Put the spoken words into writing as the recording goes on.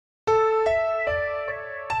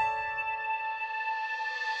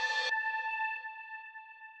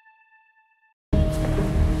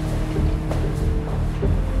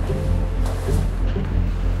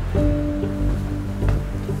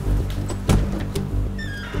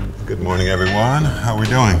Good morning, everyone. How are we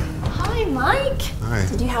doing? Hi, Mike. Hi.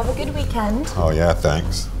 Did you have a good weekend? Oh, yeah,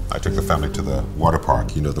 thanks. I took the family to the water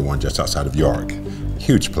park, you know, the one just outside of York.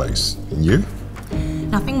 Huge place. And you?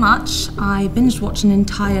 Nothing much. I binged watched an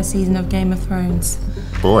entire season of Game of Thrones.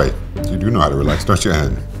 Boy, you do know how to relax, don't you,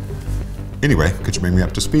 Anne? Anyway, could you bring me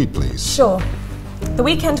up to speed, please? Sure. The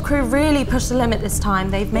weekend crew really pushed the limit this time.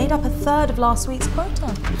 They've made up a third of last week's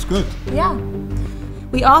quota. That's good. Yeah.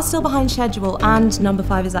 We are still behind schedule, and number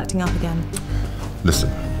 5 is acting up again. Listen,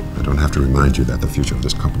 I don't have to remind you that the future of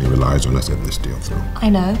this company relies on us getting this deal through. I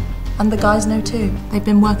know. And the guys know too. They've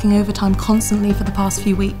been working overtime constantly for the past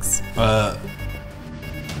few weeks. I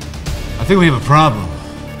think we have a problem.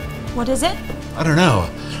 What is it? I don't know.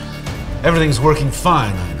 Everything's working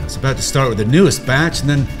fine. I was about to start with the newest batch, and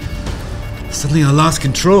then suddenly I lost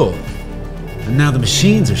control. And now the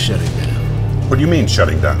machines are shutting down. What do you mean,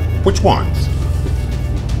 shutting down? Which ones?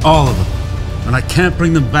 All of them. And I can't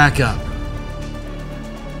bring them back up.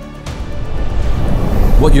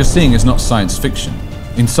 What you're seeing is not science fiction.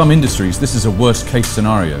 In some industries, this is a worst-case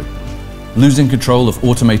scenario. Losing control of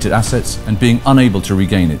automated assets and being unable to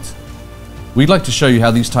regain it. We'd like to show you how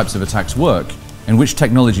these types of attacks work and which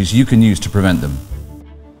technologies you can use to prevent them.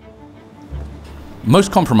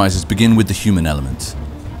 Most compromises begin with the human element.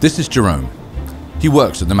 This is Jerome. He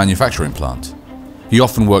works at the manufacturing plant. He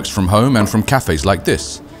often works from home and from cafes like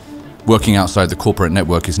this. Working outside the corporate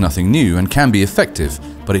network is nothing new and can be effective,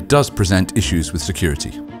 but it does present issues with security.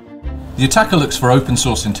 The attacker looks for open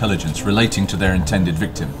source intelligence relating to their intended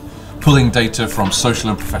victim, pulling data from social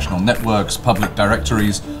and professional networks, public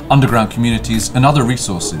directories, underground communities, and other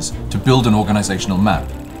resources to build an organizational map.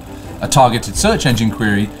 A targeted search engine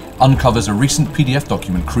query uncovers a recent PDF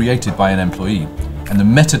document created by an employee, and the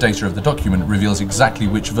metadata of the document reveals exactly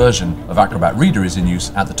which version of Acrobat Reader is in use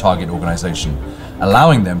at the target organization,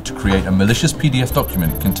 allowing them to create a malicious PDF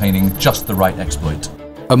document containing just the right exploit.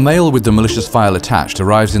 A mail with the malicious file attached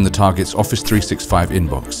arrives in the target's Office 365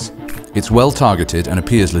 inbox. It's well targeted and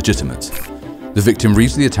appears legitimate. The victim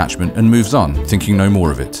reads the attachment and moves on, thinking no more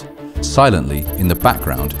of it. Silently, in the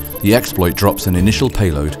background, the exploit drops an initial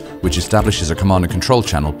payload which establishes a command and control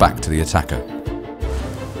channel back to the attacker.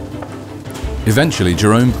 Eventually,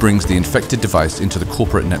 Jerome brings the infected device into the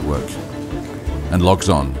corporate network and logs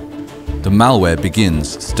on. The malware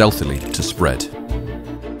begins stealthily to spread.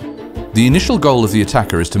 The initial goal of the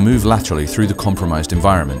attacker is to move laterally through the compromised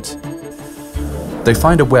environment. They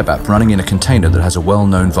find a web app running in a container that has a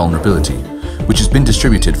well-known vulnerability, which has been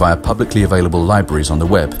distributed via publicly available libraries on the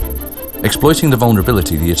web. Exploiting the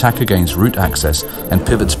vulnerability, the attacker gains root access and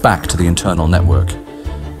pivots back to the internal network.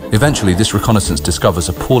 Eventually, this reconnaissance discovers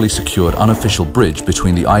a poorly secured unofficial bridge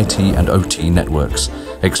between the IT and OT networks,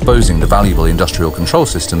 exposing the valuable industrial control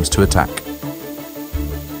systems to attack.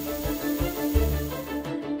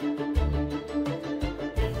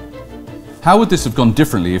 How would this have gone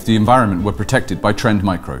differently if the environment were protected by Trend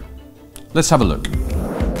Micro? Let's have a look.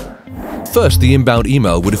 First, the inbound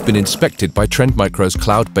email would have been inspected by Trend Micro's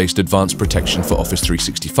cloud-based advanced protection for Office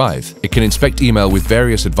 365. It can inspect email with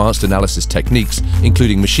various advanced analysis techniques,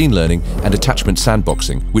 including machine learning and attachment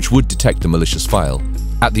sandboxing, which would detect the malicious file.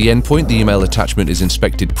 At the endpoint, the email attachment is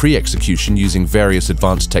inspected pre-execution using various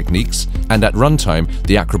advanced techniques, and at runtime,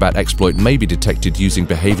 the Acrobat exploit may be detected using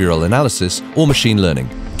behavioral analysis or machine learning.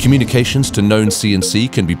 Communications to known CNC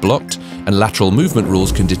can be blocked, and lateral movement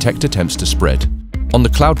rules can detect attempts to spread. On the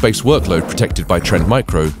cloud-based workload protected by Trend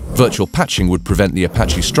Micro, virtual patching would prevent the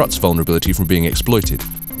Apache Struts vulnerability from being exploited.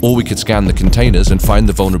 Or we could scan the containers and find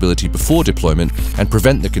the vulnerability before deployment and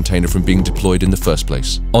prevent the container from being deployed in the first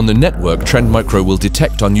place. On the network, Trend Micro will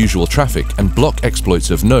detect unusual traffic and block exploits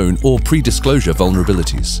of known or pre-disclosure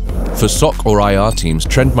vulnerabilities. For SOC or IR teams,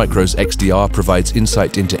 Trend Micro's XDR provides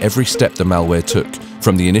insight into every step the malware took,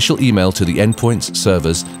 from the initial email to the endpoints,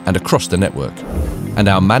 servers, and across the network. And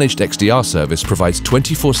our managed XDR service provides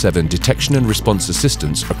 24/7 detection and response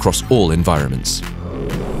assistance across all environments.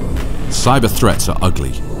 Cyber threats are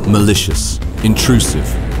ugly, malicious, intrusive,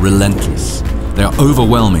 relentless. They are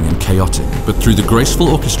overwhelming and chaotic, but through the graceful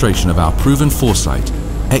orchestration of our proven foresight,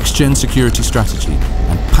 X-Gen security strategy,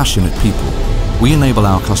 and passionate people, we enable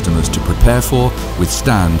our customers to prepare for,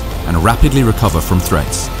 withstand, and rapidly recover from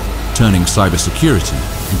threats, turning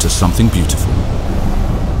cybersecurity into something beautiful.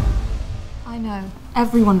 I know.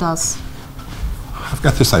 Everyone does. I've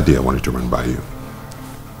got this idea I wanted to run by you.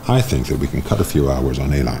 I think that we can cut a few hours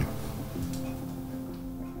on A-Line.